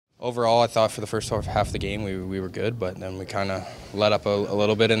Overall, I thought for the first half of the game we were good, but then we kind of let up a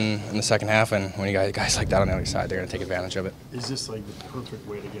little bit in the second half, and when you got guys like that on the other side, they're going to take advantage of it. Is this like the perfect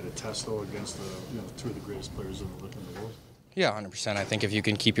way to get a test, though, against two of the greatest players in the world? Yeah, 100%. I think if you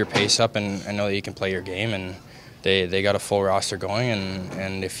can keep your pace up and know that you can play your game, and they got a full roster going,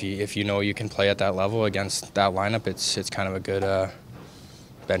 and if you know you can play at that level against that lineup, it's kind of a good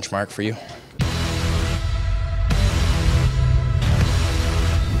benchmark for you.